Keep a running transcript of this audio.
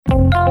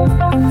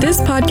This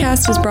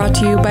podcast is brought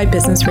to you by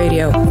Business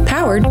Radio,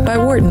 powered by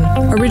Wharton,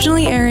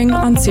 originally airing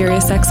on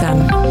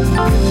SiriusXM.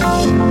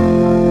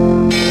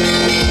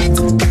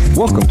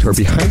 Welcome to our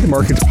Behind the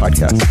Markets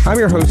podcast. I'm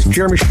your host,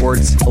 Jeremy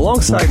Schwartz.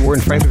 Alongside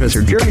Wharton Finance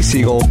Professor Jeremy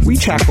Siegel, we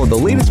tackle the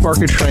latest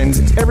market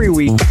trends every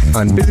week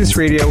on Business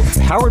Radio,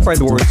 powered by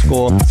the Wharton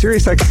School,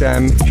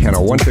 SiriusXM,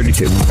 channel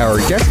 132. Our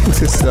guest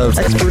consists of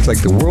experts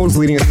like the world's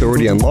leading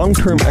authority on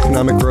long-term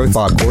economic growth,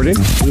 Bob Gordon.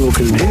 We will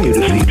continue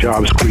to see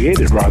jobs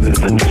created rather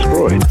than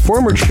destroyed.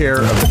 Former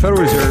chair of the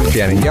Federal Reserve,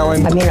 Janet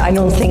Yellen. I mean, I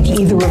don't think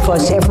either of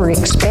us ever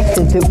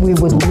expected that we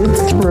would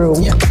live through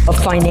a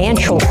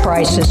financial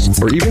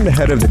crisis. Or even the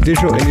head of the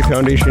Digital India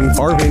Foundation,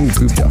 Arvind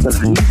Gupta. The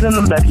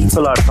reason that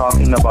people are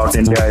talking about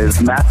India is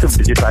massive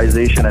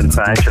digitization and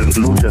financial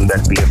inclusion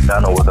that we have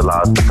done over the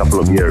last couple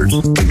of years.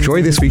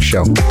 Enjoy this week's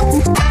show.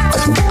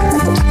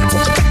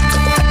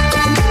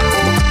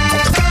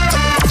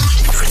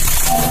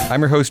 I'm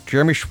your host,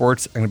 Jeremy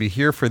Schwartz. I'm going to be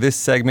here for this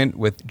segment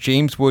with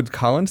James Wood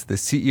Collins, the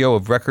CEO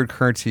of Record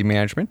Currency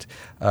Management.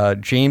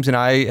 James and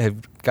I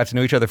have got to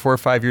know each other 4 or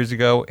 5 years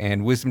ago,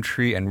 and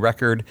WisdomTree and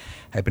Record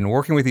have been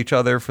working with each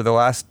other for the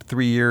last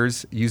 3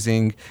 years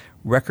using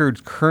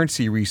Record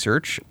currency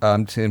research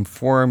to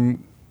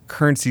inform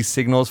currency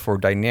signals for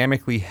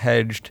dynamically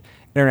hedged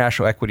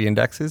international equity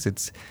indexes.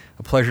 It's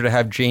a pleasure to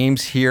have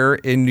James here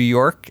in New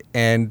York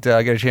and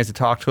get a chance to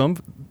talk to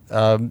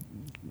him.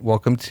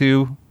 Welcome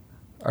to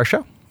our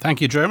show. Thank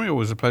you, Jeremy.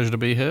 Always a pleasure to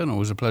be here and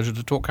always a pleasure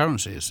to talk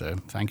currencies. So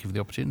thank you for the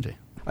opportunity.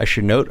 I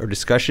should note our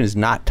discussion is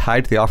not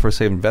tied to the offer of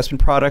safe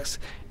investment products,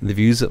 and the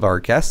views of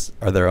our guests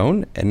are their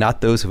own and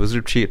not those of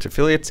WisdomTree, its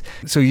affiliates.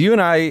 So you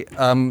and I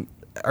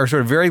are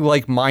sort of very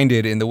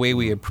like-minded in the way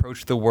we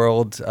approach the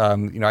world.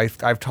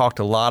 I've talked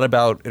a lot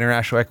about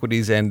international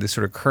equities and the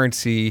sort of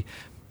currency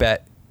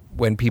bet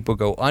when people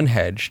go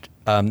unhedged.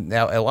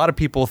 Now, a lot of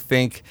people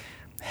think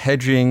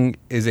hedging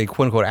is a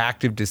quote-unquote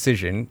active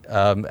decision.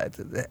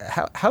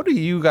 How do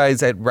you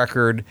guys at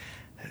Record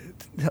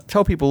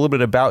tell people a little bit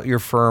about your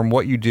firm,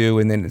 what you do,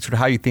 and then sort of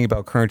how you think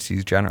about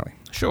currencies generally?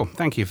 Sure.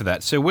 Thank you for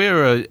that. So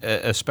we're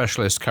a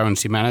specialist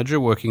currency manager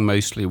working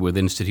mostly with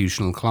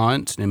institutional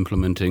clients and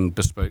implementing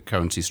bespoke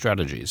currency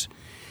strategies.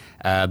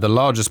 The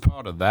largest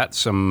part of that,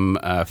 some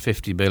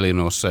 $50 billion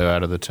or so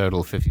out of the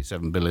total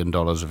 $57 billion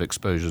of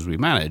exposures we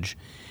manage,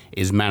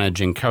 is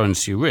managing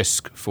currency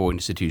risk for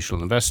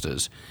institutional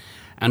investors.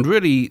 And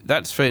really,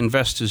 that's for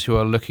investors who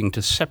are looking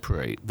to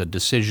separate the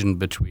decision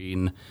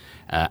between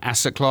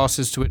asset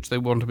classes to which they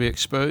want to be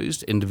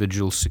exposed,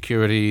 individual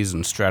securities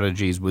and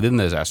strategies within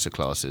those asset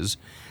classes,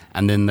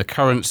 and then the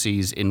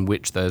currencies in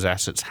which those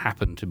assets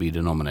happen to be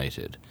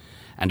denominated.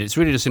 And it's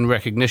really just in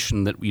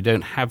recognition that we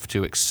don't have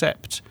to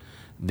accept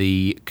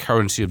the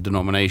currency of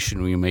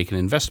denomination when you make an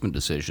investment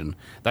decision.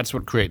 That's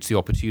what creates the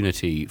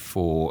opportunity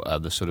for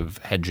the sort of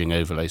hedging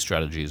overlay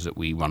strategies that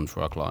we run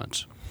for our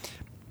clients.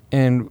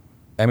 And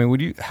I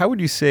mean, how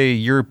would you say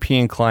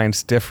European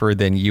clients differ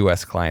than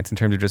U.S. clients in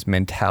terms of just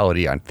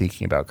mentality on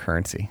thinking about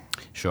currency?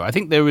 Sure. I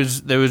think there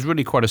is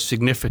really quite a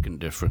significant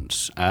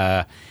difference.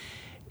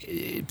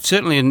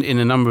 Certainly in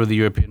a number of the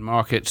European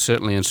markets,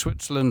 certainly in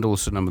Switzerland,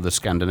 also a number of the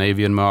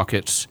Scandinavian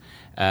markets,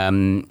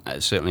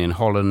 certainly in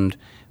Holland,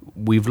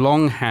 we've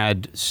long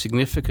had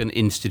significant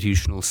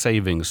institutional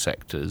savings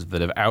sectors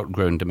that have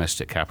outgrown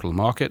domestic capital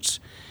markets.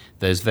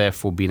 There's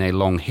therefore been a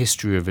long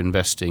history of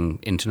investing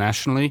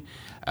internationally.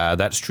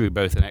 That's true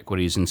both in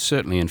equities and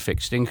certainly in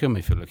fixed income.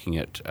 If you're looking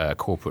at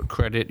corporate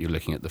credit, you're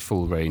looking at the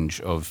full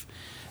range of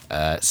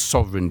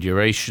sovereign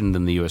duration,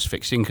 then the US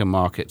fixed income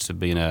markets have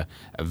been a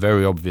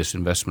very obvious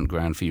investment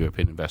ground for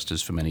European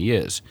investors for many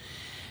years.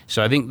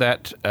 So I think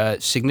that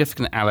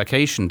significant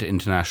allocation to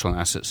international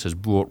assets has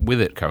brought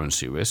with it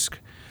currency risk,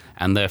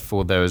 and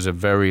therefore there is a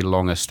very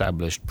long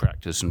established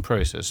practice and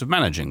process of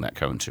managing that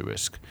currency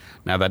risk.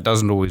 Now, that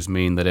doesn't always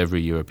mean that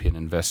every European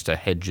investor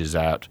hedges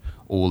out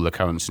all the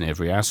currency in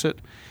every asset,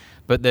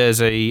 but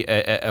there's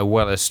a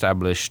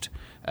well-established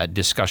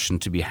discussion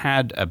to be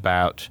had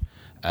about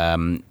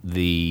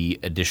the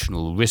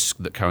additional risk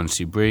that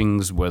currency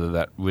brings, whether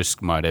that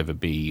risk might ever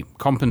be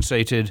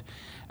compensated,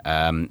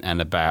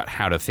 and about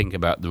how to think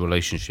about the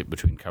relationship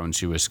between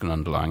currency risk and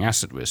underlying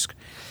asset risk.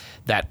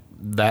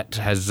 That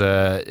has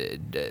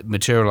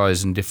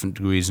materialized in different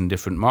degrees in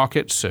different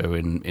markets. So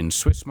in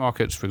Swiss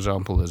markets, for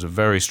example, there's a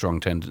very strong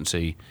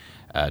tendency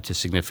to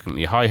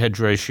significantly high hedge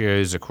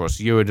ratios. Across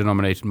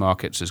euro-denominated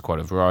markets, there's quite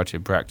a variety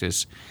of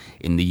practice.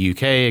 In the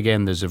UK,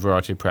 again, there's a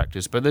variety of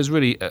practice, but there's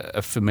really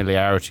a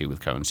familiarity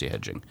with currency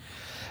hedging.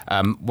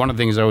 One of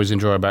the things I always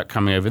enjoy about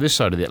coming over this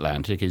side of the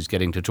Atlantic is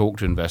getting to talk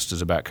to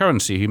investors about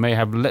currency who may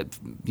have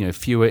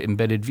fewer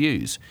embedded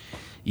views.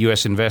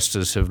 US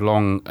investors have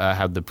long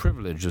had the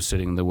privilege of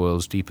sitting in the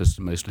world's deepest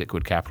and most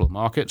liquid capital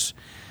markets.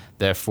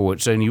 Therefore,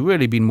 it's only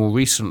really been more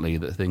recently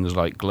that things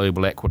like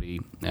global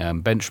equity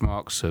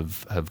benchmarks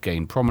have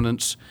gained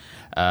prominence,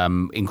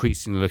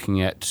 increasingly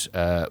looking at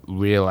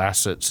real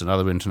assets and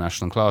other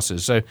international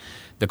classes. So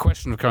the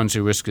question of currency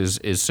risk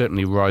is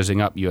certainly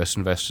rising up U.S.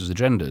 investors'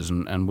 agendas,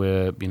 and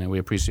we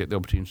appreciate the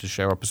opportunity to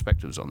share our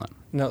perspectives on that.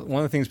 Now,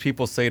 one of the things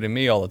people say to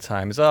me all the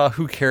time is,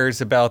 who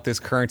cares about this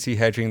currency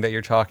hedging that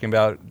you're talking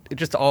about? It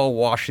just all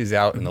washes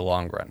out in the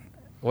long run.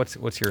 What's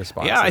your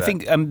response to that? I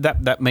think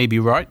that may be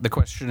right. The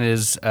question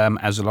is,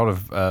 as a lot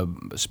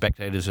of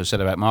spectators have said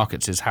about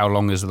markets, is how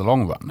long is the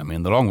long run? I mean,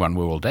 in the long run,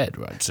 we're all dead,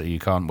 right? So you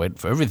can't wait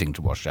for everything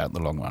to wash out in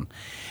the long run.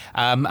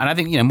 And I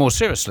think, more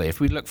seriously, if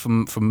we look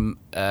from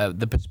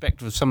the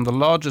perspective of some of the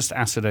largest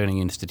asset-owning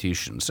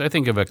institutions, so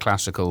think of a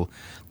classical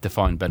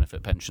defined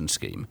benefit pension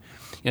scheme,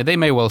 they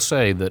may well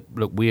say that,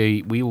 look,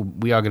 we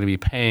are going to be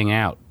paying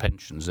out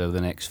pensions over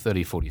the next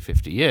 30, 40,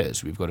 50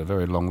 years. We've got a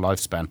very long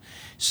lifespan.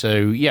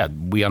 So,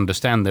 we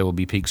understand there will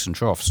be peaks and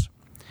troughs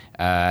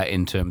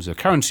in terms of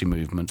currency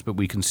movements, but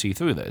we can see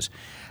through those.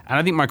 And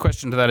I think my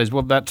question to that is,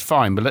 well, that's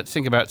fine, but let's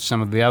think about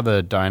some of the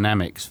other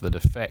dynamics that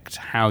affect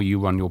how you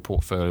run your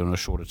portfolio on a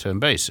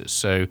shorter-term basis.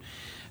 So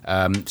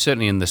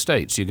certainly in the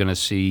States, you're going to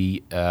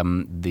see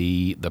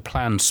the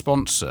plan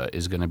sponsor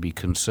is going to be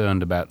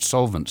concerned about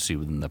solvency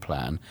within the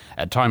plan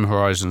at time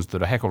horizons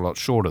that are a heck of a lot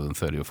shorter than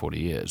 30 or 40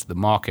 years. The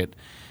market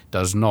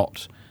does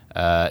not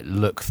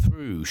look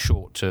through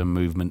short-term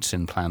movements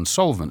in plan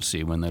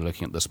solvency when they're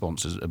looking at the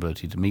sponsor's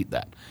ability to meet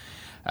that.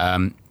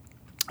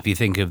 If you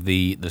think of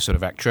the sort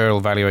of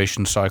actuarial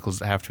valuation cycles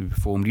that have to be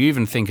performed, you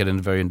even think at a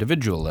very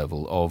individual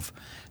level of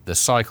the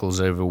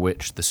cycles over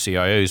which the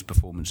CIO's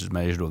performance is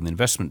measured or the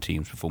investment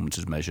team's performance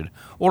is measured.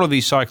 All of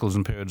these cycles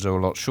and periods are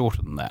a lot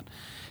shorter than that.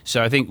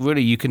 So I think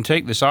really you can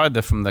take this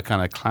either from the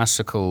kind of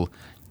classical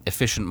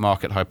efficient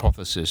market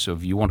hypothesis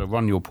of you want to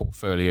run your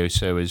portfolio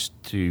so as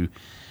to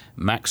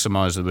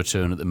maximize the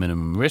return at the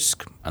minimum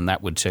risk, and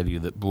that would tell you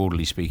that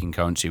broadly speaking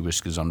currency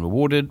risk is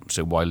unrewarded,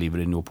 so why leave it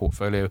in your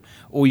portfolio?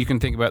 Or you can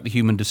think about the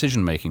human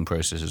decision-making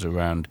processes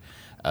around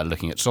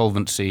looking at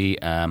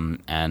solvency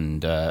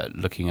and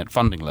looking at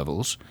funding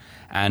levels,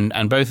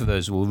 and both of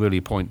those will really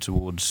point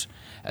towards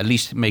at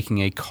least making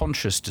a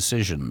conscious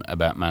decision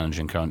about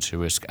managing currency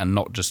risk and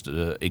not just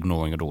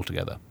ignoring it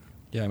altogether.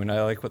 Yeah, I mean,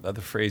 I like what the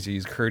other phrase you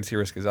use, currency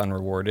risk is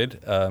unrewarded,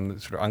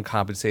 sort of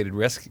uncompensated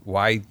risk.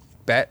 Why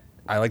bet?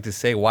 I like to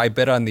say, why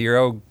bet on the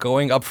euro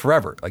going up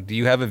forever? Like, do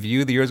you have a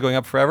view the euro is going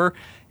up forever?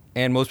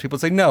 And most people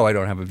say, no, I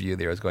don't have a view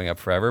the euro is going up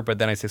forever. But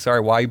then I say,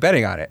 sorry, why are you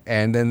betting on it?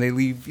 And then they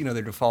leave,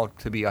 their default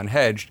to be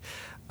unhedged.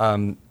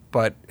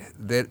 But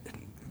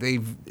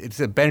it's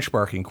a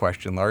benchmarking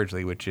question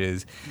largely, which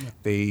is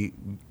they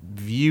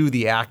view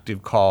the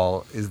active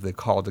call as the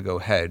call to go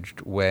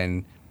hedged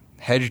when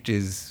hedged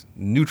is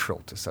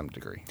neutral to some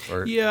degree.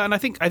 And I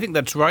think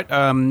that's right.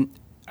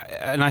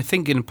 And I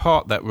think in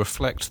part that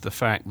reflects the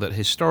fact that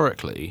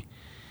historically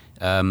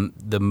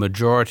the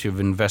majority of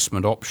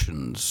investment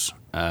options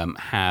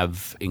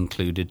have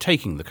included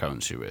taking the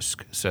currency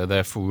risk. So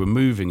therefore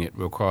removing it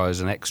requires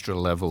an extra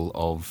level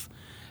of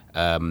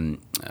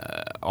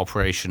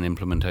operation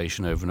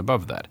implementation over and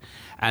above that.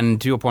 And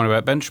to your point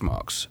about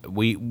benchmarks,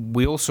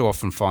 we also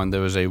often find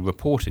there is a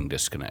reporting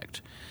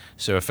disconnect.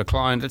 So if a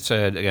client, let's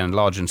say, again, a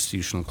large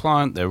institutional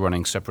client, they're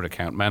running separate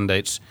account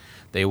mandates,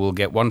 they will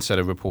get one set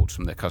of reports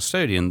from their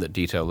custodian that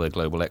detail their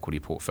global equity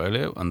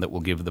portfolio and that will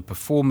give the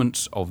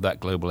performance of that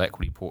global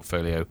equity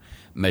portfolio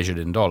measured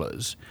in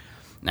dollars.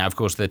 Now, of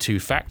course, there are two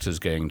factors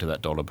going to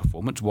that dollar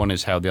performance. One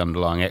is how the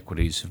underlying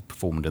equities have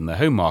performed in their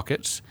home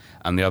markets,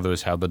 and the other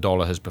is how the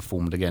dollar has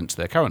performed against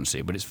their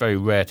currency. But it's very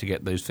rare to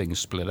get those things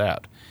split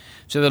out.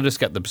 So they'll just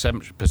get the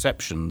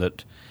perception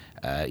that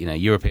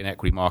European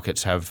equity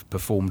markets have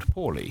performed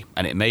poorly.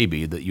 And it may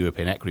be that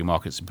European equity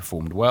markets have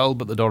performed well,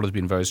 but the dollar's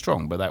been very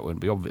strong, but that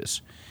won't be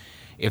obvious.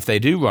 If they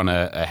do run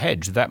a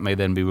hedge, that may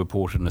then be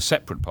reported in a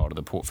separate part of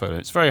the portfolio.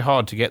 It's very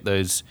hard to get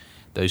those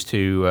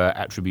two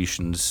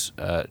attributions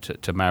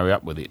to marry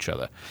up with each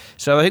other.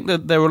 So I think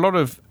that there are a lot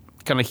of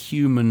kind of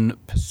human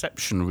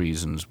perception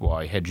reasons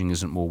why hedging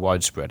isn't more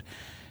widespread.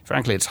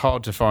 Frankly, it's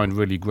hard to find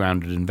really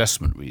grounded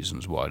investment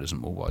reasons why it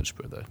isn't more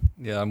widespread, though.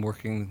 Yeah, I'm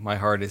working my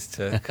hardest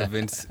to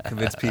convince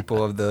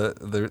people of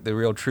the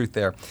real truth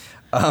there.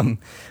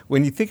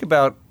 When you think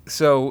about,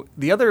 so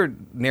the other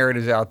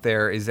narratives out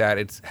there is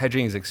that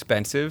hedging is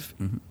expensive,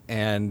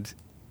 and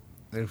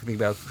if we think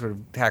about sort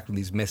of tackling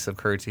these myths of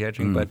currency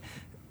hedging, but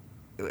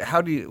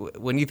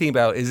when you think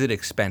about, is it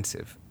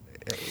expensive?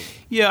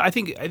 Yeah, I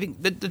think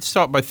let's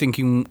start by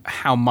thinking,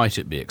 how might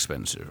it be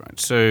expensive, right?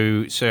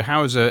 So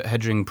how is a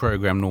hedging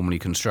program normally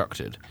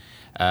constructed?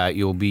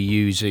 You'll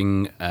be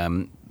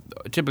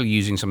typically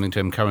using something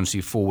termed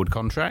currency forward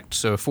contract.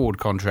 So a forward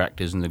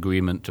contract is an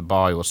agreement to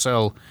buy or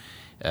sell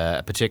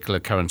a particular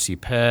currency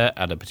pair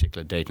at a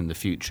particular date in the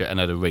future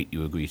and at a rate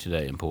you agree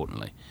today,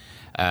 importantly.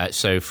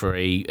 So for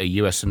a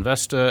US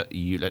investor,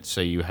 let's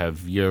say you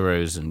have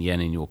euros and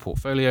yen in your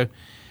portfolio.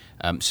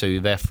 So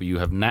therefore you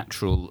have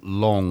natural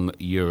long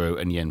euro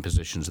and yen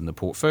positions in the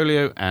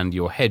portfolio, and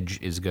your hedge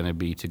is going to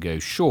be to go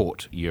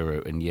short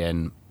euro and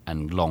yen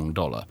and long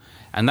dollar.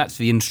 And that's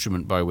the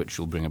instrument by which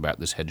you'll bring about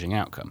this hedging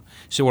outcome.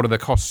 So what are the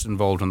costs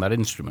involved on that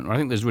instrument? Well, I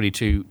think there's really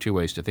two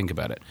ways to think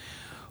about it.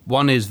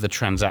 One is the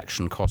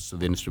transaction costs of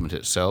the instrument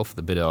itself,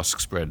 the bid-ask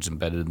spreads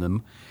embedded in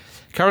them.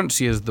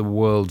 Currency is the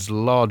world's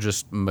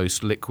largest,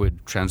 most liquid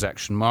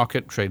transaction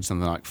market, trades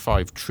something like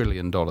 $5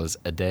 trillion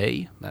a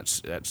day.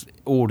 That's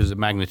orders of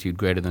magnitude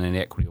greater than any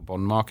equity or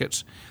bond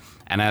markets.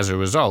 And as a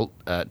result,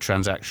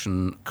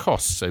 transaction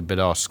costs, so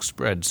bid-ask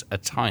spreads, are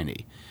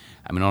tiny.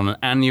 I mean, on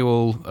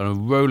a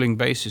rolling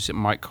basis, it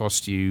might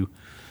cost you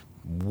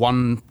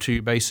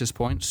 1-2 basis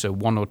points, so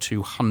 1 or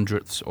 2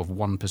 hundredths of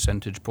 1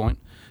 percentage point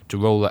to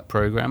roll that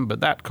program,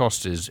 but that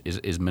cost is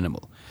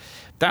minimal.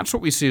 That's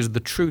what we see as the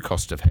true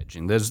cost of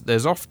hedging.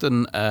 There's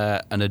often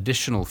an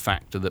additional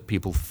factor that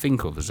people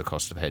think of as a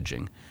cost of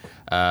hedging,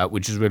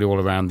 which is really all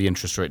around the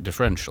interest rate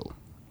differential.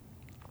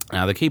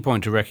 Now, the key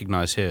point to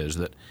recognize here is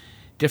that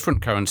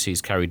different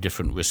currencies carry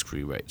different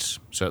risk-free rates.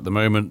 So at the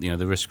moment,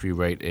 the risk-free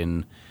rate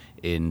in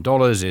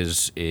dollars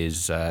is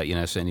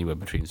anywhere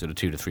between sort of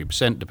 2 to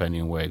 3%,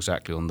 depending on where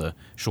exactly on the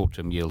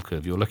short-term yield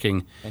curve you're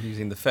looking. And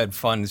using the Fed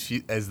funds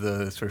as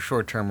the sort of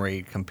short-term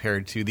rate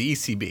compared to the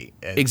ECB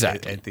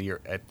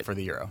for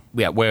the euro.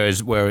 Yeah,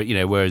 whereas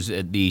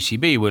at the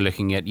ECB we're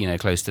looking at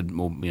close to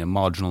more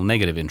marginal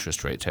negative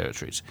interest rate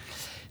territories.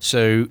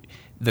 So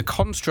the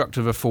construct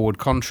of a forward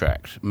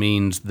contract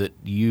means that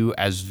you,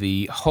 as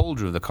the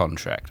holder of the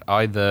contract,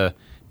 either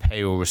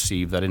pay or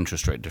receive that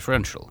interest rate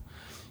differential.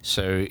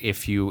 So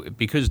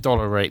because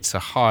dollar rates are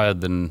higher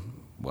than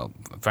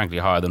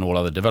all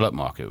other developed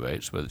market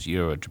rates, whether it's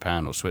euro,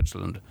 Japan, or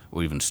Switzerland,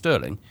 or even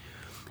sterling,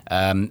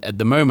 at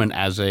the moment,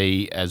 as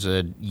a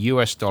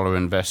US dollar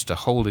investor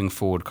holding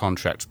forward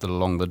contracts that are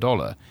along the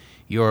dollar,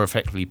 you're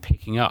effectively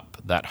picking up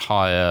that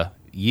higher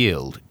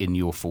yield in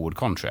your forward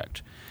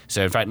contract.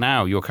 So in fact,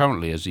 now you're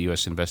currently, as a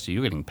US investor,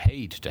 you're getting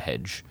paid to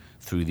hedge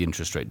through the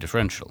interest rate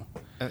differential.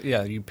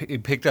 You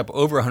picked up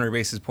over 100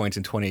 basis points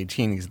in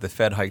 2018 because the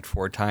Fed hiked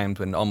 4 times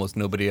when almost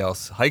nobody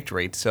else hiked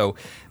rates. So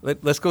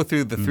let's go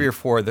through the 3 or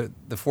 4,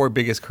 the 4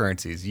 biggest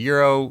currencies.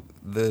 Euro,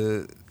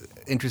 the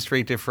interest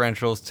rate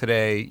differentials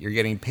today, you're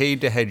getting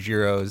paid to hedge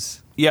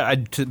euros. Yeah,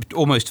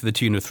 almost to the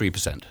tune of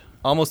 3%.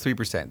 Almost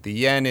 3%. The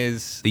yen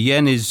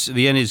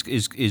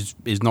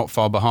is not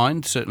far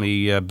behind.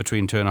 Certainly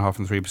between 2.5%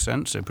 and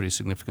 3%. So pretty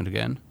significant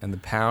again. And the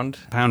pound?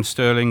 Pound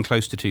sterling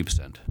close to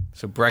 2%.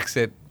 So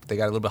Brexit, they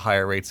got a little bit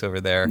higher rates over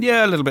there.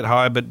 Yeah, a little bit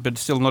higher, but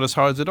still not as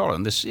high as the dollar.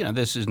 And this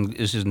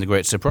isn't a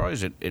great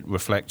surprise. It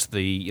reflects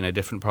the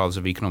different paths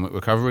of economic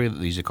recovery that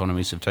these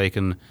economies have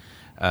taken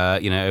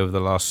over the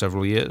last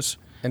several years.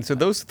 And so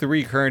those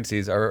 3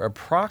 currencies are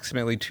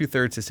approximately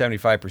 2/3 to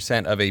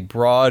 75% of a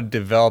broad,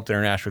 developed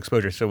international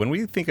exposure. So when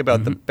we think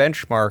about the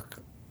benchmark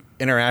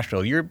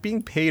international, you're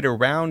being paid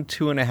around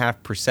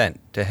 2.5%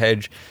 to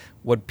hedge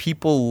what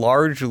people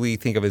largely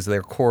think of as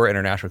their core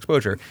international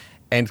exposure.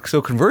 And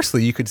so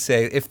conversely, you could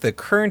say if the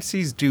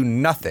currencies do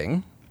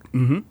nothing,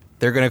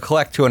 they're going to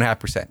collect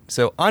 2.5%.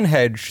 So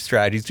unhedged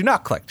strategies do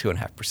not collect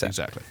 2.5%.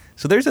 Exactly.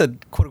 So there's a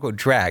quote-unquote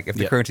drag if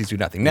the currencies do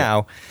nothing.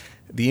 Now,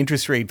 the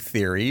interest rate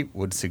theory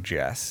would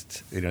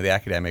suggest, the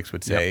academics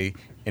would say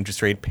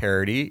interest rate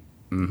parity,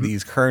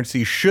 these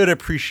currencies should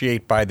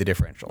appreciate by the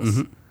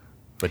differentials.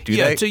 But do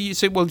they?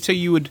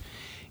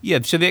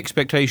 So the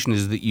expectation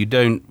is that you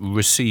don't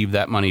receive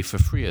that money for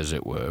free, as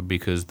it were,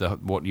 because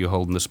what you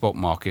hold in the spot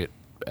market,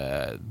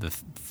 the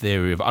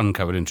theory of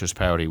uncovered interest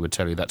parity would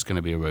tell you that's going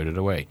to be eroded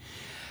away.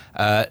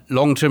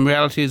 Long-term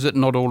reality is that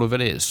not all of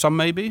it is. Some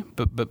maybe,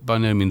 but by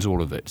no means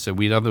all of it. So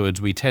in other words,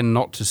 we tend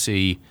not to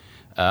see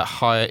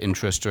higher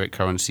interest rate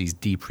currencies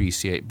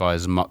depreciate by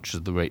as much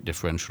as the rate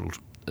differential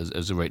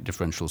as the rate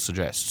differential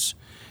suggests.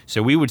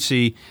 So we would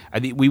see,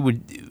 a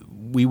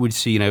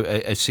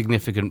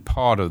significant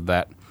part of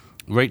that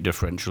rate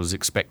differential is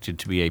expected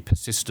to be a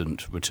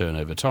persistent return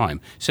over time.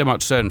 So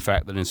much so, in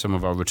fact, that in some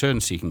of our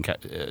return-seeking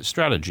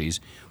strategies,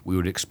 we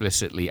would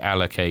explicitly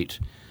allocate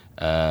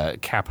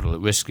capital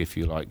at risk, if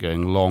you like,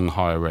 going long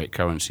higher rate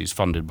currencies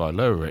funded by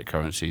lower rate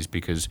currencies,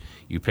 because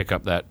you pick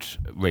up that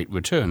rate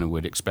return and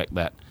would expect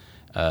that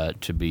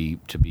to be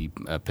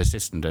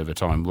persistent over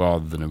time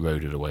rather than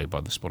eroded away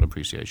by the spot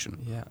appreciation.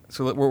 Yeah.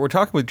 So we're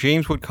talking with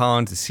James Wood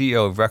Collins, the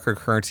CEO of Record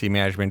Currency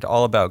Management,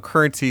 all about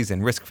currencies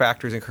and risk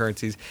factors in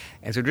currencies.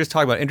 And so just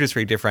talking about interest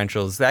rate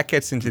differentials, that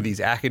gets into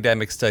these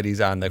academic studies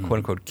on the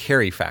quote-unquote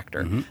carry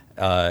factor.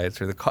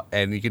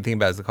 And you can think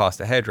about it as the cost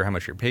to hedge or how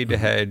much you're paid to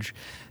hedge.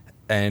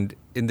 And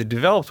in the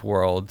developed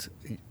world,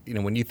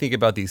 when you think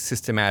about these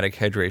systematic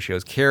hedge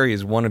ratios, carry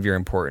is one of your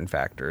important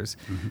factors.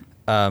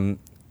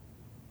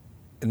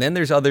 And then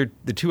there's the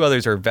 2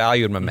 others are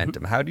value and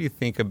momentum. How do you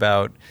think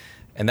about,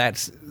 and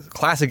that's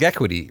classic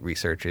equity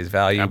research is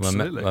value,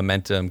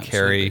 momentum,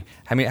 carry.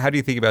 How do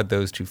you think about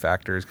those 2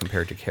 factors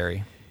compared to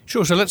carry?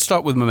 Sure. So let's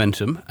start with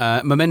momentum.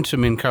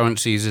 Momentum in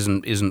currencies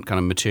isn't kind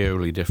of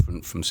materially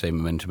different from, say,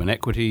 momentum in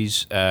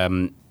equities.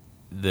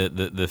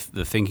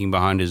 The thinking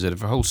behind it is that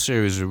for a whole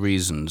series of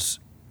reasons,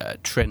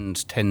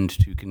 trends tend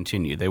to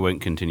continue. They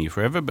won't continue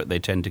forever, but they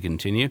tend to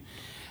continue.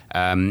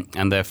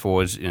 And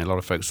therefore, as a lot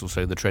of folks will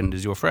say, the trend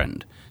is your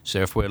friend.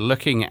 So if we're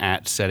looking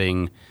at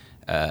setting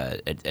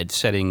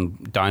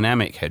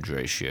dynamic hedge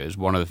ratios,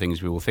 one of the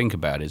things we will think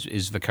about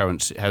is the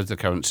currency. Has the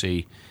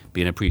currency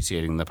been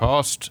appreciating in the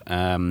past?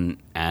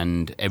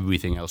 And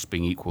everything else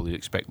being equal, you'd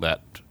expect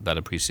that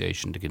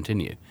appreciation to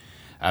continue.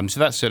 So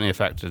that's certainly a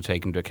factor to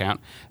take into account.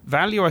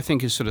 Value, I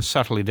think, is sort of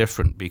subtly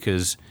different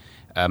because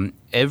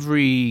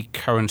every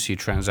currency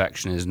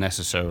transaction is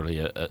necessarily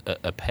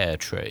a pair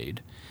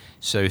trade.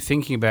 So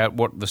thinking about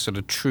what the sort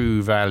of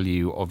true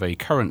value of a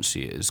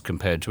currency is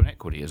compared to an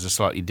equity is a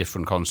slightly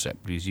different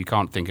concept, because you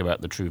can't think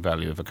about the true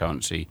value of a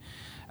currency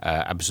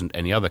absent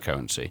any other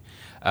currency.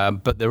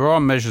 But there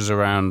are measures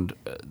around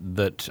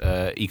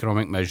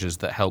economic measures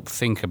that help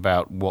think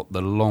about what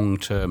the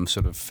long-term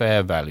sort of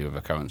fair value of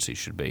a currency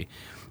should be.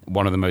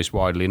 One of the most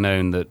widely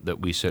known that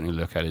we certainly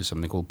look at is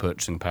something called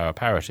purchasing power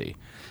parity.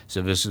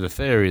 So this is a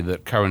theory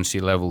that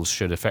currency levels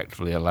should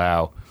effectively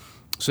allow,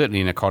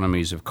 certainly in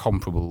economies of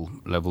comparable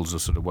levels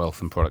of sort of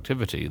wealth and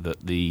productivity,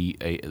 that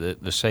the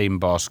same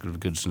basket of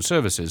goods and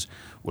services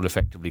will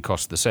effectively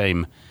cost the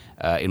same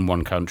in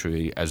one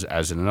country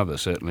as in another,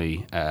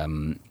 certainly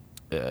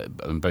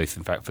both,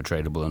 in fact, for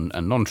tradable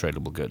and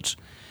non-tradable goods.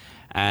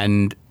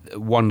 And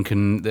one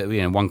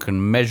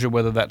can measure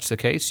whether that's the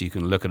case. You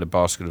can look at a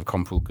basket of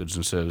comparable goods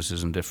and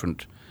services in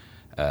different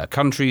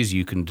countries.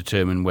 You can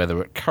determine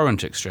whether at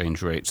current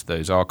exchange rates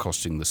those are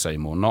costing the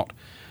same or not.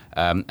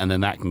 And then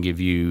that can give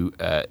you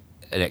an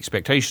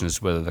expectation as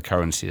to whether the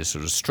currency is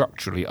sort of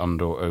structurally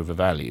under or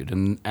overvalued.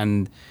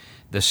 And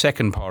the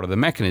second part of the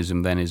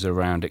mechanism then is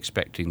around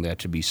expecting there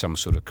to be some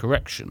sort of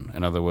correction.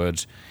 In other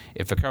words,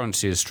 if a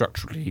currency is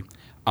structurally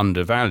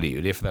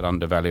undervalued, if that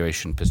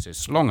undervaluation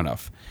persists long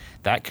enough,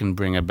 that can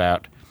bring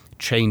about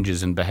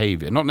changes in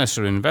behavior, not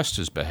necessarily in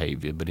investors'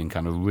 behavior, but in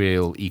kind of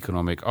real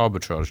economic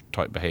arbitrage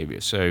type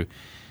behavior. So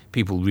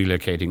people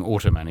relocating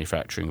auto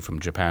manufacturing from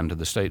Japan to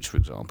the States, for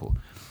example.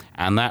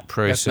 And that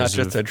process. That's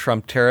not just a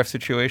Trump tariff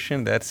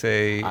situation. That's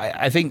a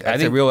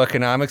a real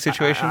economic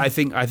situation. I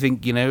think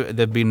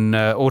there've been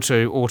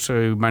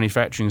auto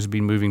manufacturing has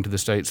been moving to the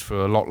States for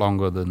a lot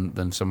longer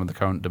than some of the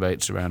current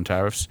debates around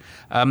tariffs.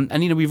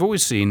 And we've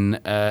always seen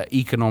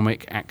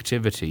economic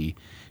activity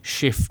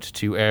shift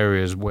to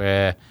areas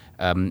where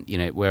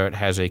where it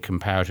has a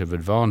comparative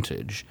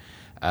advantage.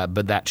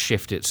 But that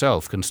shift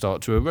itself can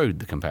start to erode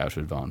the comparative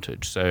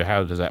advantage. So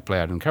how does that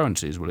play out in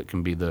currencies? Well, it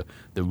can be the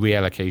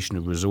reallocation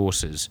of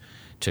resources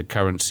to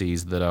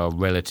currencies that are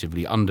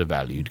relatively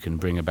undervalued can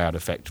bring about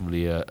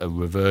effectively a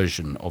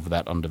reversion of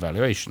that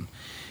undervaluation.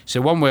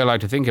 So one way I like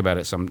to think about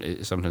it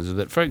sometimes is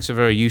that folks are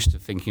very used to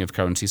thinking of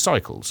currency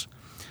cycles.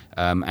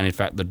 And in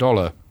fact, the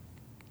dollar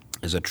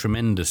is a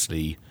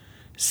tremendously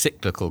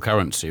cyclical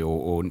currency,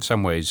 or in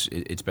some ways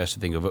it's best to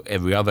think of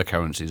every other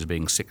currency as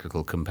being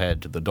cyclical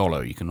compared to the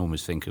dollar. You can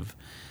almost think of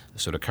the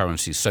sort of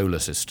currency solar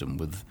system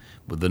with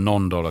the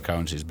non-dollar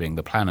currencies being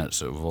the planets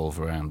that revolve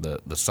around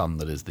the sun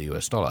that is the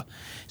US dollar.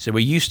 So we're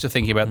used to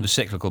thinking about the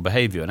cyclical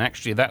behavior, and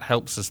actually that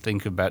helps us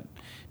think about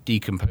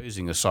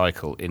decomposing a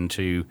cycle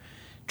into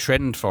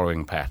trend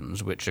following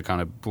patterns, which are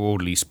kind of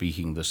broadly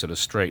speaking the sort of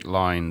straight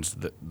lines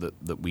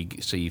that we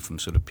see from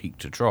sort of peak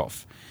to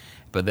trough.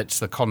 But that's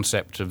the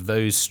concept of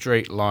those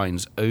straight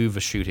lines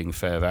overshooting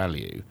fair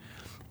value,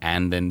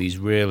 and then these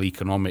real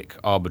economic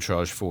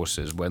arbitrage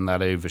forces, when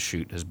that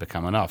overshoot has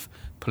become enough,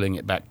 pulling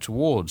it back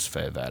towards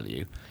fair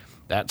value.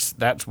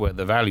 That's where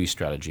the value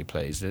strategy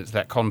plays. It's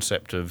that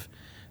concept of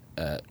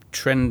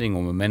trending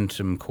or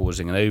momentum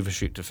causing an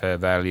overshoot to fair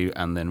value,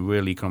 and then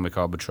real economic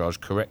arbitrage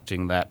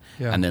correcting that,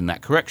 and then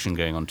that correction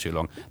going on too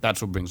long.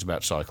 That's what brings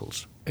about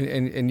cycles.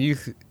 And you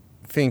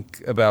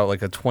think about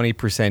like a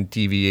 20%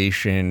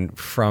 deviation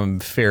from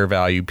fair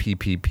value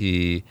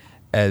PPP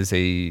as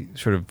a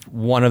sort of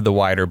one of the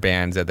wider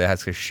bands that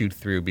has to shoot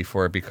through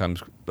before it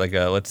becomes like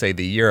let's say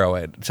the euro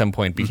at some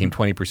point became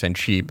 20%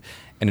 cheap,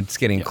 and it's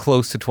getting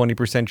close to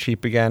 20%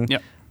 cheap again.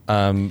 Yep.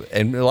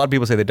 And a lot of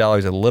people say the dollar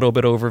is a little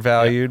bit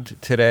overvalued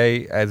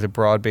today as a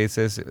broad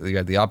basis. You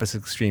got the opposite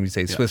extreme. You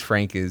say Swiss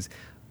franc is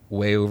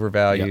way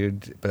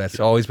overvalued, but that's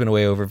always been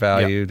way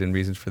overvalued, and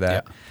reasons for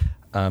that.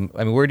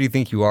 Where do you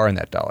think you are in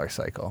that dollar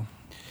cycle?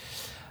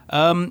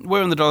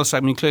 We're in the dollar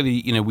cycle. I mean,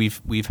 clearly,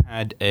 we've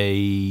had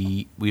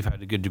a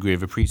good degree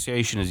of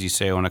appreciation, as you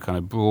say, on a kind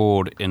of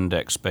broad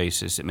index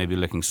basis. It may be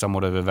looking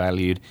somewhat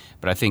overvalued,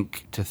 but I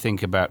think to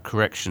think about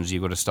corrections,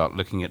 you've got to start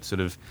looking at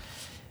sort of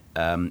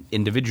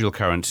individual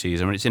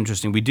currencies. I mean, it's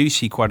interesting. We do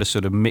see quite a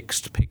sort of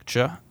mixed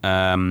picture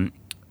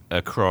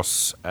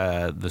across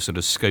the sort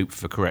of scope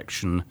for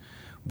correction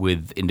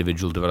with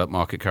individual developed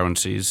market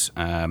currencies.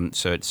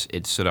 So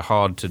it's sort of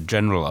hard to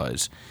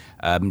generalize.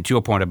 To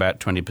your point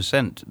about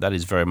 20%, that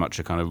is very much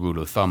a kind of rule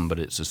of thumb, but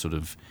it's a sort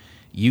of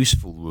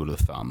useful rule of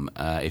thumb.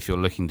 If you're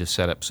looking to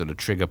set up sort of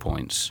trigger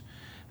points,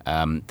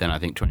 then I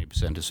think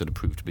 20% has sort of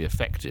proved to be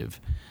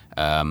effective.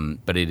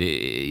 But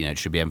it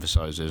should be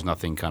emphasized there's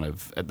nothing kind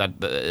of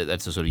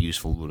that's a sort of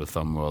useful rule of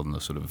thumb rather than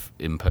a sort of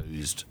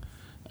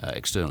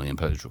externally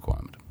imposed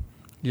requirement.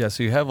 Yeah,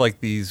 so you have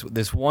like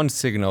this one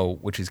signal,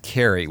 which is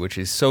carry, which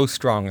is so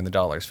strong in the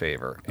dollar's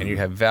favor. And you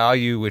have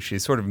value, which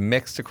is sort of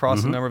mixed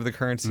across a number of the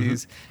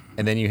currencies.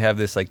 And then you have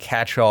this like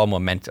catch-all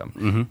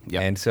momentum.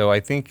 Yep. And so I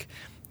think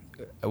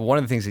one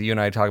of the things that you and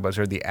I talk about is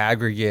sort of the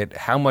aggregate,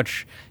 how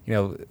much,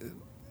 so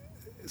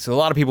a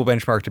lot of people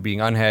benchmark to being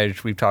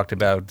unhedged. We've talked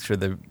about sort of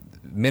the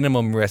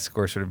minimum risk,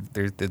 or sort of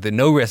there's the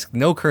no risk,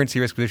 no currency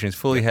risk position is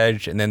fully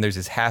hedged. And then there's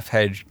this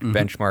half-hedged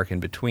benchmark in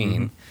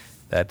between.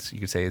 That's, you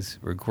could say, is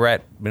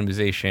regret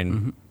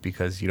minimization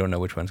because you don't know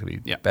which one's going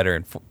to be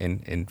better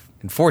in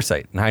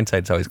foresight. In hindsight,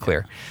 it's always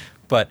clear.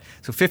 But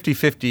so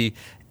 50-50,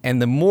 and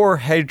the more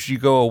hedged you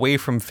go away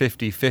from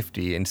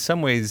 50-50, in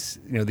some ways,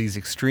 these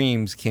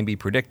extremes can be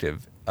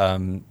predictive.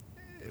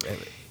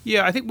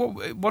 Yeah, I think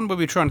one way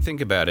we're trying to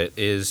think about it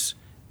is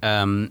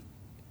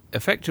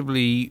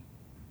effectively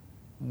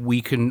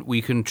we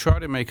can try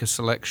to make a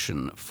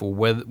selection for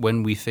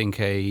when we think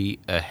a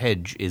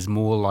hedge is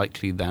more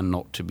likely than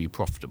not to be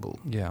profitable.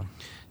 Yeah.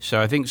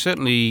 So I think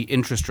certainly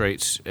interest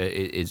rates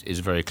is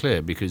very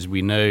clear, because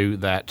we know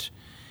that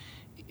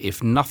if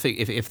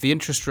the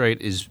interest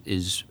rate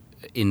is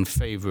in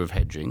favor of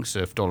hedging, so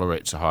if dollar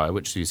rates are higher,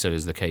 which you said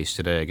is the case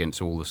today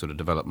against all the sort of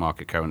developed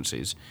market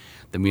currencies,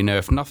 then we know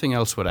if nothing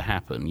else were to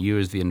happen, you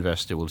as the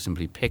investor will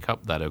simply pick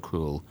up that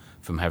accrual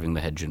from having the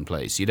hedge in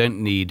place. You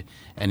don't need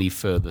any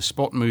further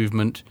spot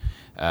movement.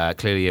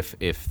 Clearly, if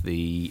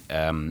the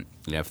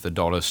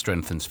dollar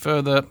strengthens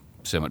further,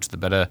 so much the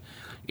better.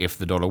 If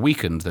the dollar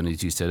weakens, then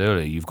as you said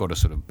earlier, you've got a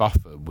sort of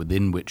buffer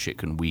within which it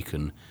can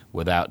weaken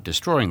without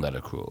destroying that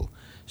accrual.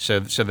 So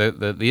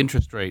the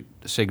interest rate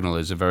signal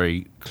is a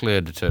very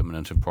clear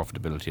determinant of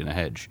profitability in a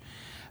hedge.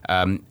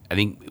 I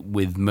think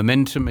with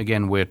momentum,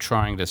 again, we're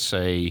trying to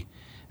say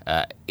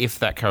if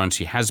that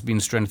currency has been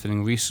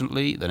strengthening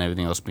recently, then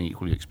everything else being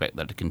equal, you expect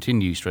that to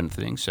continue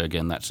strengthening. So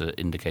again, that's an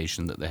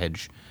indication that the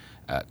hedge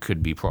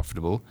could be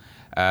profitable.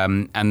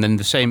 And then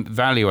the same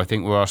value, I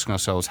think we're asking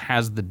ourselves,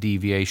 has the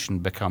deviation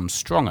become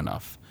strong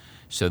enough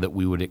so that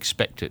we would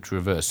expect it to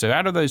reverse? So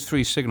out of those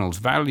three signals,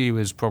 value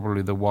is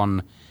probably the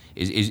one,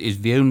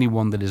 is the only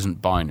one that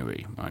isn't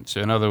binary, right? So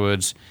in other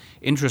words,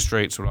 interest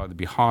rates will either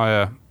be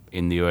higher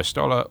in the US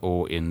dollar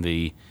or in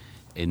the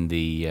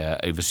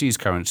overseas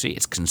currency.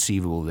 It's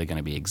conceivable they're going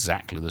to be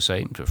exactly the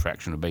same to a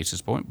fraction of a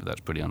basis point, but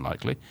that's pretty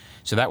unlikely.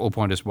 So that will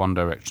point us one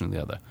direction or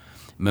the other.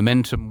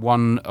 Momentum,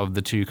 one of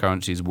the two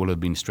currencies will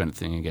have been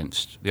strengthening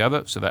against the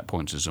other, so that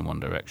points us in one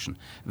direction.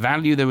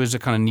 Value, there is a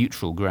kind of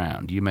neutral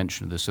ground. You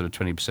mentioned the sort of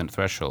 20%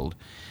 threshold.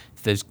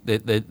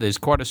 There's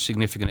quite a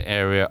significant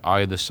area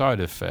either side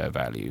of fair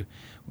value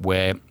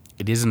where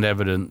it isn't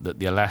evident that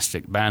the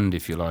elastic band,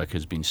 if you like,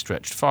 has been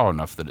stretched far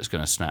enough that it's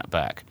going to snap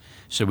back.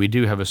 So we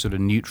do have a sort of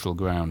neutral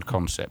ground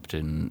concept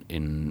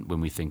in when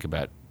we think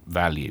about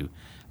value.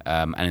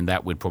 And in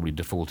that, we'd probably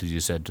default, as you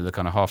said, to the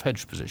kind of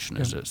half-hedged position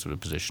as a sort of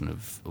position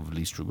of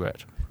least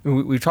regret.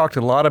 We've talked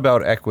a lot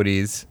about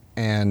equities,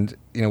 and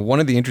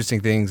one of the interesting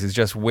things is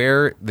just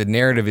where the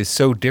narrative is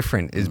so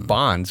different is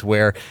bonds,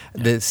 where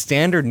the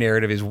standard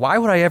narrative is, why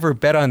would I ever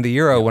bet on the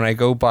euro when I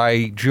go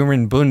buy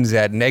German bunds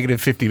at negative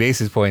 50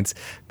 basis points?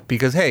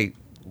 Because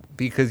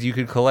you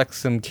could collect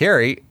some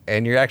carry,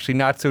 and you're actually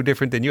not so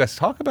different than U.S.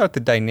 Talk about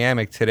the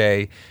dynamic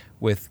today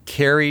with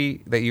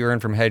carry that you earn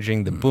from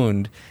hedging the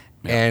bund,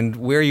 and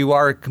where you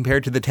are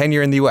compared to the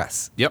 10-year in the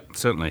U.S. Yep,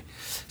 certainly.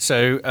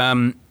 So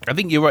I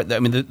think you're right. I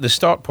mean, the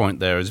start point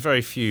there is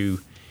very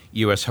few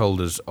U.S.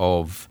 holders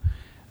of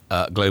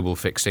global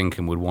fixed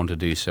income would want to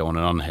do so on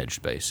an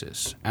unhedged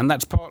basis. And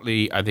that's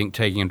partly, I think,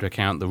 taking into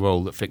account the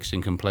role that fixed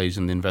income plays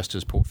in the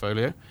investor's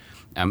portfolio.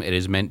 It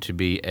is meant to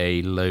be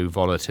a low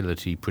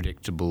volatility,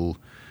 predictable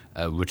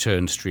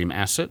return stream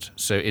asset.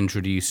 So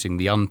introducing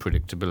the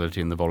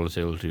unpredictability and the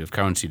volatility of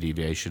currency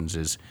deviations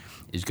is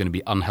going to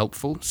be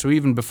unhelpful. So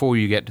even before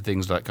you get to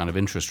things like kind of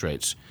interest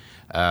rates,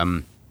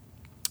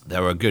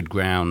 there are good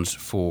grounds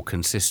for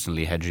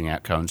consistently hedging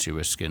out currency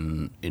risk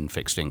in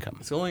fixed income.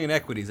 It's only in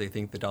equities, I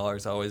think, the dollar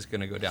is always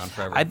going to go down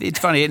forever. It's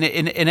funny.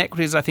 In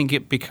equities, I think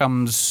it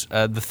becomes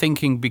the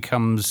thinking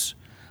becomes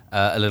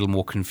a little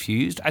more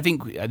confused. I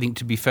think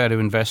to be fair to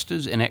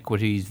investors, in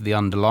equities, the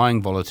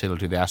underlying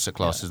volatility of the asset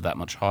class is that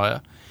much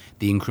higher.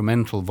 The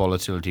incremental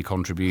volatility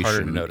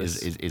contribution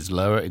is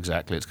lower.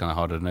 Exactly, it's kind of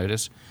harder to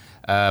notice.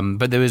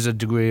 But there is a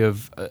degree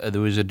of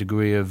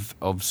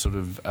sort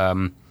of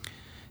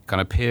kind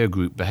of peer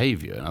group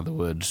behavior. In other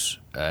words,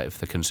 if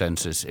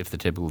the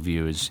typical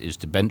view is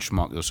to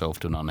benchmark yourself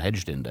to an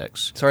unhedged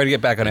index. Sorry to get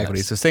back on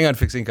equities. So staying on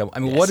fixed income. I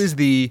mean, what is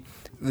the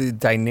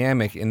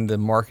dynamic in the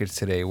markets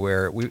today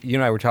where you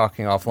and I were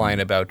talking offline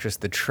about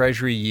just the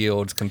treasury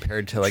yields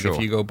compared to if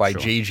you go buy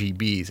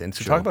JGBs. And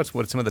so talk about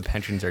what some of the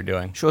pensions are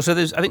doing. Sure. So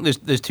I think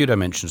there's two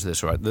dimensions to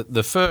this, right?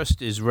 The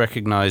first is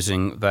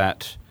recognizing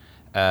that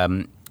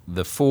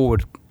the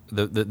forward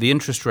the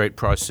interest rate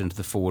priced into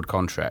the forward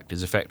contract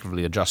is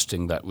effectively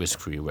adjusting that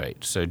risk-free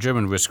rate. So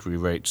German risk-free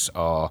rates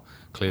are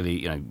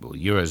clearly,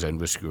 Eurozone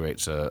risk-free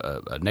rates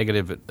are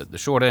negative at the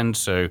short end.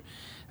 So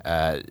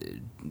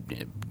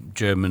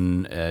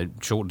German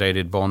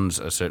short-dated bonds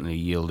are certainly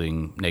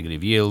yielding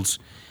negative yields.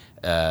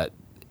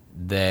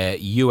 their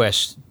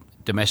US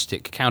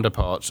domestic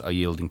counterparts are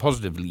yielding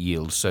positive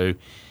yields. So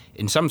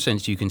in some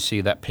sense, you can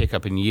see that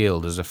pickup in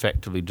yield as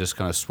effectively just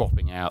kind of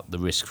swapping out the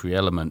risk-free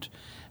element,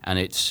 and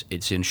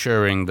it's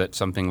ensuring that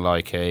something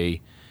like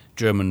a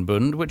German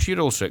Bund, which you'd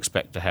also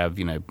expect to have,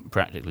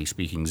 practically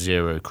speaking,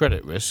 zero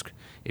credit risk.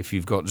 If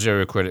you've got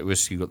zero credit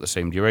risk, you've got the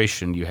same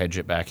duration, you hedge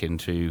it back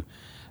into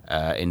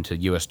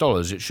US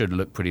dollars, it should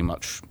look pretty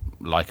much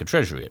like a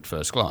treasury at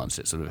first glance.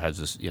 It sort of has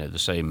this, the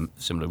same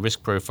similar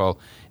risk profile.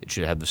 It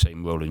should have the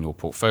same role in your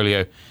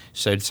portfolio.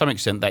 So to some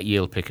extent, that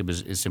yield pickup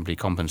is simply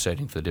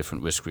compensating for the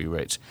different risk-free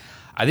rates.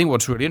 I think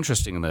what's really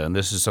interesting there, and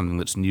this is something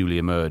that's newly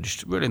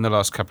emerged really in the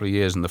last couple of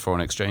years in the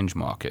foreign exchange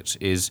markets,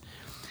 is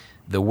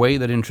the way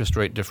that interest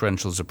rate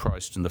differentials are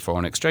priced in the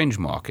foreign exchange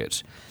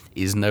markets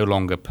is no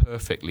longer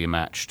perfectly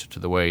matched to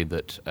the way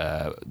that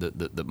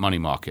the money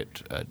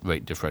market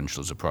rate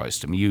differentials are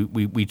priced. I mean,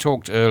 we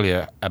talked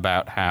earlier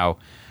about how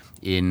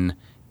in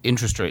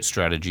interest rate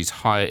strategies,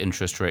 higher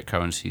interest rate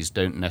currencies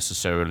don't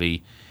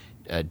necessarily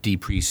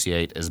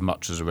depreciate as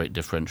much as a rate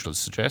differential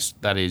suggests.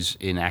 That is,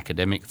 in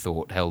academic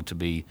thought, held to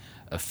be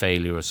a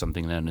failure of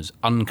something known as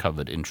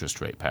uncovered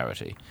interest rate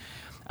parity.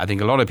 I think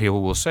a lot of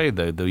people will say,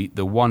 though,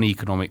 the one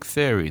economic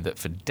theory that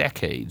for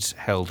decades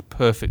held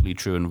perfectly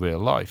true in real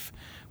life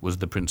was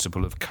the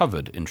principle of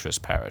covered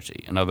interest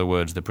parity. In other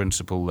words, the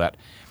principle that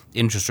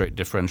interest rate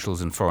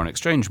differentials in foreign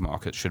exchange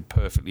markets should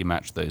perfectly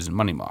match those in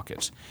money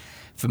markets.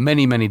 For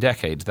many, many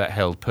decades, that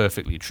held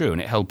perfectly true,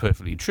 and it held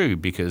perfectly true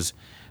because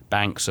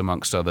banks,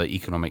 amongst other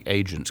economic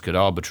agents, could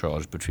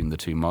arbitrage between the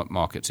two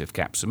markets if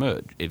gaps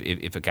emerge,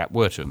 if a gap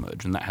were to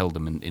emerge, and that held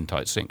them in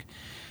tight sync.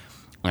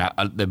 Now,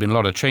 there have been a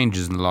lot of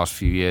changes in the last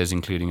few years,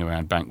 including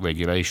around bank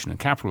regulation and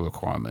capital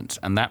requirements,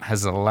 and that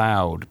has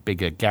allowed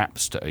bigger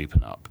gaps to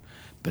open up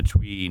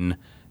between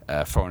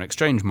foreign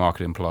exchange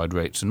market implied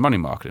rates and money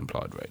market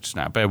implied rates.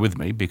 Now, bear with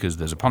me because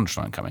there's a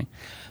punchline coming.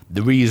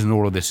 The reason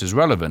all of this is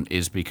relevant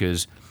is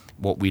because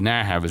what we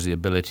now have is the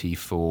ability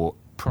for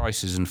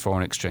prices in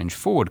foreign exchange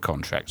forward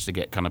contracts to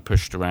get kind of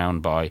pushed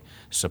around by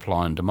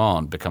supply and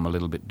demand, become a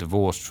little bit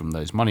divorced from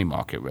those money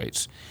market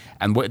rates.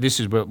 And this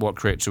is what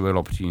creates a real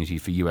opportunity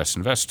for US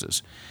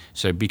investors.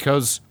 So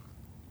because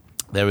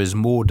there is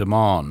more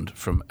demand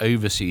from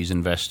overseas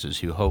investors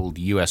who hold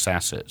US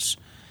assets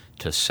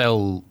to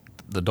sell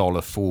the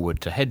dollar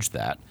forward to hedge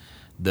that,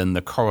 than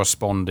the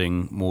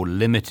corresponding more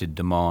limited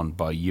demand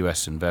by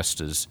US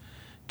investors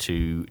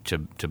to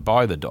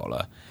buy the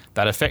dollar,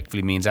 that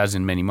effectively means, as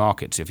in many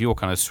markets, if you're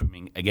kind of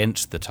swimming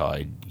against the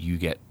tide, you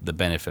get the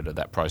benefit of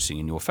that pricing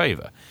in your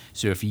favor.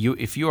 So if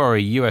you are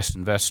a US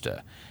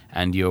investor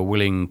and you're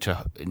willing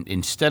to,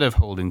 instead of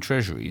holding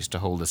treasuries, to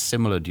hold a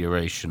similar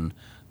duration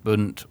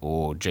Bund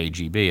or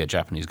JGB, a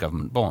Japanese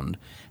government bond,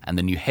 and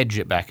then you hedge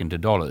it back into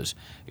dollars,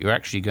 you're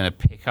actually going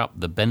to pick up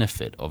the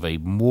benefit of a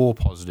more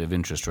positive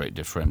interest rate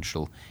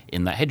differential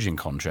in that hedging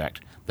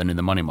contract than in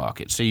the money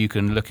market. So you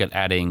can look at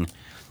adding,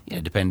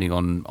 depending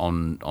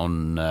on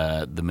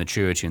the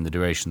maturity and the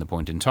duration, the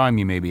point in time,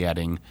 you may be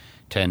adding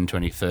 10,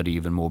 20, 30,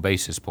 even more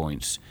basis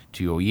points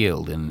to your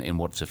yield in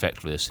what's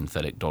effectively a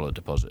synthetic dollar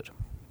deposit.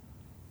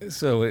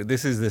 So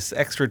this is this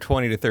extra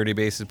 20 to 30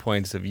 basis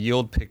points of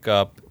yield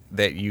pickup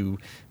that you,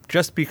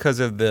 just because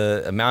of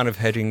the amount of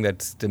hedging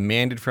that's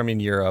demanded from in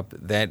Europe,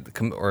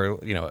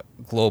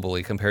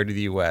 globally compared to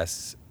the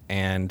U.S.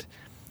 and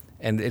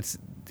it's,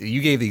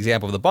 you gave the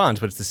example of the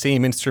bonds, but it's the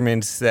same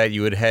instruments that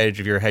you would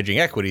hedge if you're hedging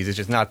equities. It's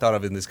just not thought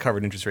of in this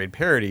covered interest rate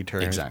parity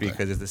terms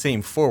because it's the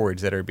same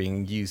forwards that are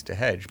being used to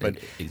hedge. But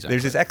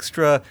there's this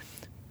extra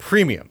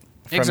premium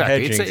from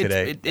hedging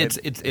today.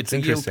 It's a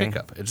yield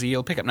pickup. It's a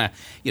yield pickup. Now,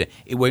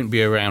 it won't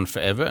be around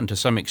forever, and to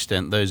some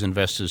extent, those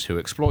investors who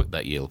exploit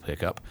that yield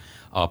pickup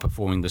are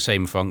performing the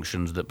same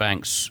functions that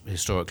banks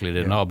historically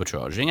did in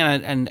arbitraging.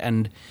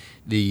 And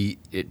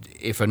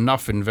if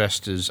enough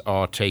investors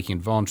are taking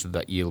advantage of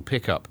that yield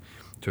pickup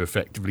to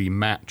effectively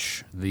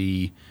match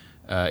the,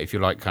 if you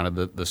like, kind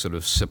of the sort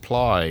of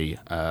supply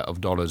of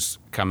dollars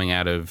coming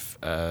out of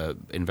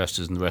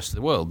investors in the rest of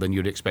the world, then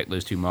you'd expect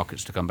those two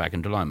markets to come back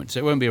into alignment. So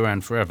it won't be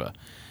around forever,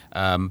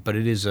 but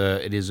it is a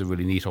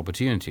really neat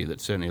opportunity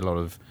that certainly a lot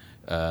of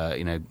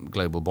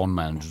global bond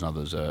managers and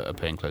others are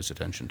paying close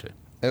attention to.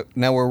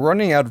 Now, we're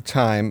running out of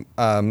time,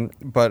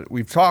 but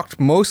we've talked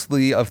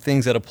mostly of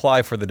things that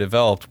apply for the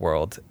developed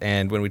world.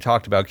 And when we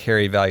talked about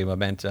carry value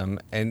momentum,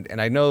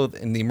 and I know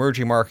in the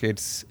emerging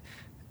markets,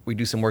 we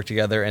do some work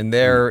together, and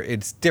there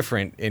it's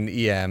different in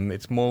EM.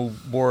 It's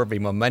more of a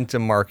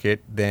momentum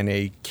market than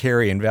a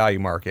carry and value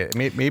market.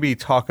 Maybe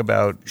talk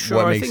about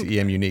what makes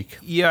EM unique.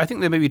 Yeah, I think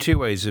there may be two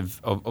ways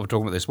of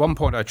talking about this. One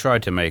point I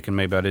tried to make, and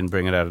maybe I didn't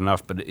bring it out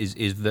enough, but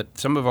is that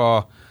some of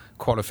our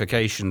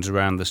qualifications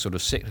around the sort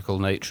of cyclical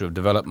nature of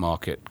developed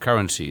market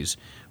currencies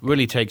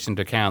really takes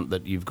into account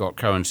that you've got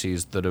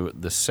currencies that are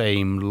at the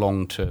same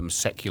long-term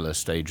secular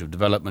stage of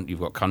development. You've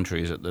got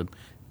countries at the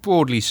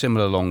broadly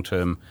similar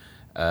long-term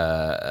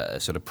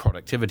sort of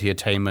productivity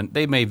attainment.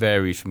 They may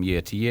vary from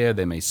year to year.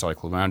 They may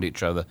cycle around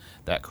each other.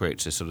 That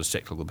creates a sort of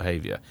cyclical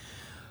behavior.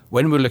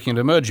 When we're looking at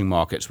emerging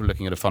markets, we're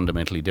looking at a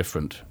fundamentally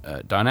different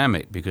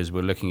dynamic, because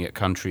we're looking at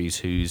countries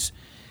whose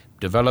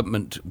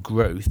development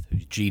growth,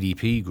 whose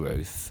GDP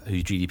growth,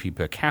 whose GDP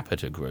per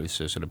capita growth,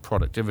 so sort of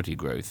productivity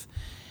growth,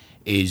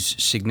 is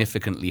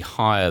significantly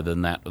higher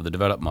than that of the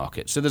developed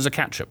markets. So there's a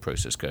catch-up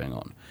process going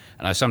on.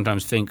 And I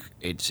sometimes think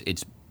it's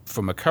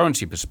from a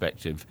currency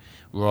perspective,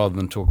 rather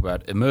than talk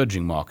about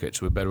emerging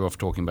markets, we're better off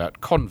talking about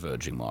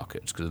converging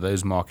markets, because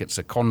those markets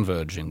are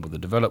converging with the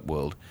developed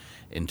world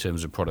in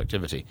terms of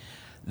productivity.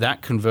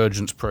 That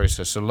convergence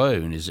process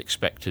alone is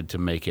expected to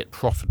make it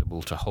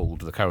profitable to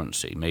hold the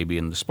currency, maybe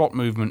in the spot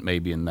movement,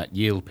 maybe in that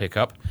yield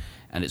pickup.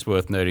 And it's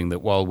worth noting that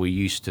while we're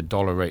used to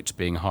dollar rates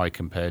being high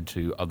compared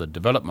to other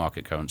developed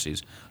market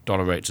currencies,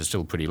 dollar rates are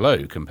still pretty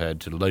low compared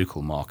to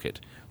local market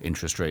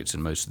interest rates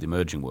in most of the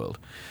emerging world.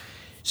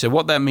 So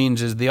what that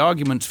means is the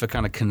arguments for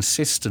kind of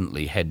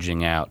consistently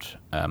hedging out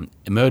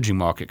emerging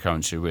market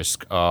currency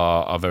risk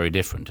are very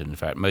different. And in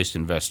fact, most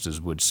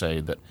investors would say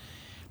that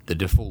the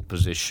default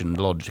position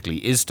logically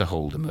is to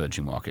hold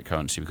emerging market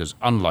currency, because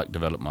unlike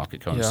developed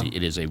market currency,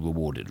 it is a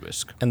rewarded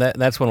risk. And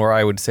that's one where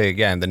I would say,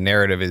 again, the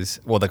narrative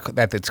is, well,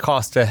 that its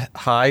cost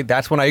high.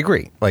 That's when I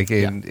agree. Like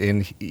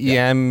in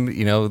EM,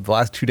 the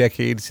last 2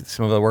 decades,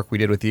 some of the work we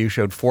did with you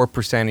showed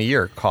 4% a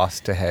year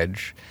cost to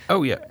hedge.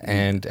 Oh, yeah.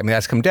 And I mean,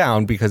 that's come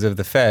down because of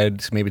the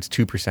Fed. So maybe it's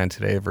 2%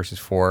 today versus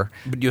 4%.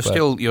 But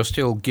you're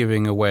still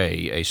giving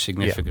away a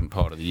significant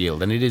part of the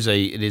yield, and it is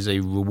a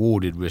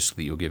rewarded risk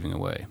that you're giving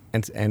away.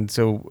 And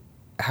so,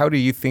 how do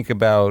you think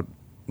about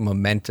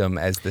momentum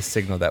as the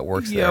signal that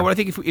works there? Yeah, well, I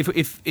think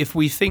if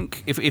we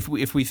think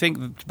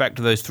back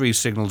to those 3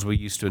 signals we're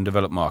used to in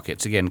developed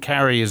markets, again,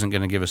 carry isn't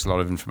going to give us a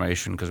lot of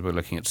information because we're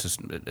looking at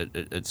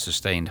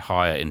sustained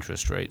higher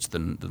interest rates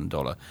than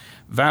dollar.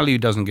 Value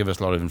doesn't give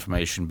us a lot of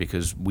information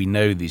because we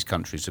know these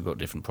countries have got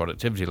different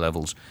productivity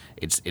levels.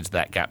 It's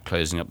that gap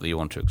closing up that you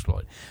want to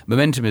exploit.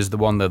 Momentum is the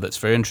one, though, that's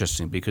very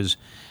interesting, because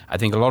I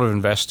think a lot of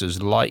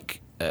investors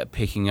like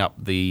picking up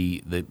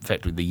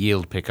effectively the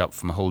yield pickup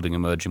from holding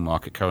emerging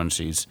market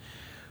currencies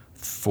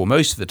for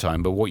most of the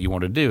time. But what you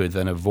want to do is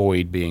then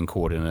avoid being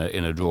caught in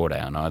a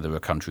drawdown, either a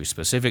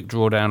country-specific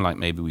drawdown, like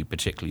maybe we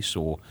particularly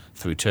saw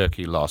through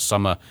Turkey last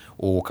summer,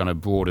 or kind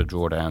of broader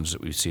drawdowns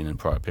that we've seen in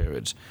prior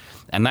periods.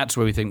 And that's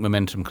where we think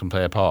momentum can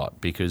play a part,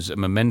 because a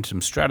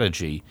momentum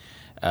strategy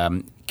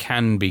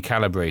can be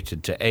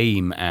calibrated to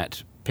aim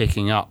at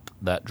picking up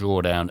that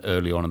drawdown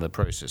early on in the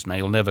process. Now,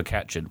 you'll never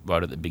catch it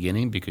right at the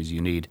beginning, because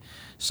you need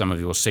some of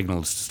your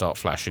signals to start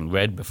flashing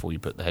red before you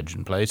put the hedge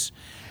in place.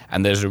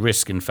 And there's a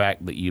risk, in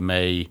fact, that you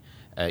may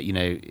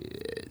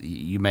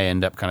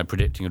end up kind of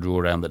predicting a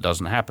drawdown that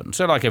doesn't happen.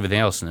 So like everything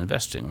else in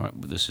investing, right?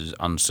 This is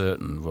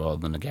uncertain rather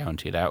than a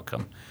guaranteed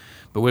outcome.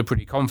 But we're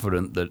pretty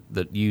confident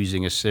that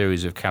using a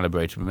series of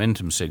calibrated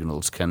momentum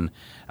signals can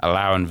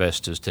allow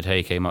investors to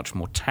take a much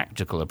more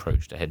tactical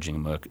approach to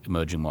hedging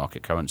emerging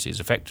market currencies,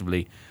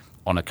 effectively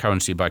on a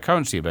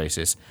currency-by-currency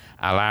basis,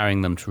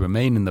 allowing them to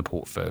remain in the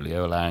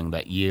portfolio, allowing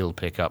that yield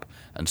pickup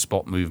and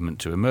spot movement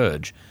to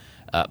emerge,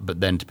 but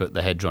then to put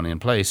the hedge on in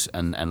place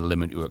and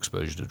limit your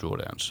exposure to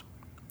drawdowns.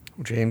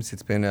 James,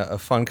 it's been a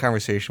fun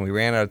conversation. We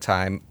ran out of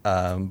time,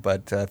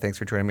 but thanks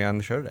for joining me on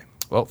the show today.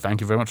 Well,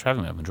 thank you very much for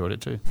having me. I've enjoyed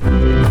it too.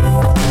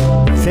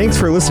 Thanks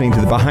for listening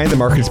to the Behind the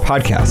Markets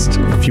podcast.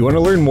 If you want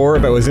to learn more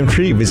about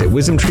WisdomTree, visit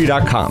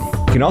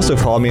wisdomtree.com. You can also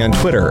follow me on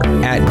Twitter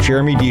at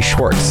Jeremy D.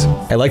 Schwartz.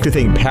 I'd like to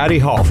thank Patty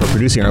Hall for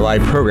producing our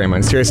live program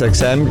on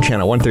SiriusXM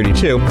channel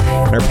 132,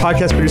 and our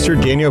podcast producer,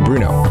 Daniel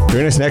Bruno.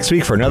 Join us next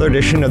week for another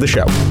edition of the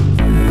show.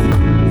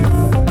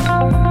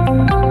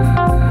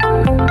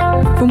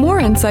 For more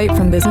insight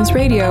from Business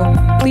Radio,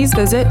 please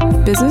visit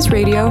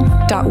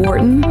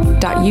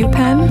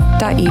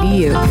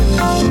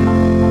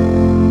businessradio.wharton.upenn.edu.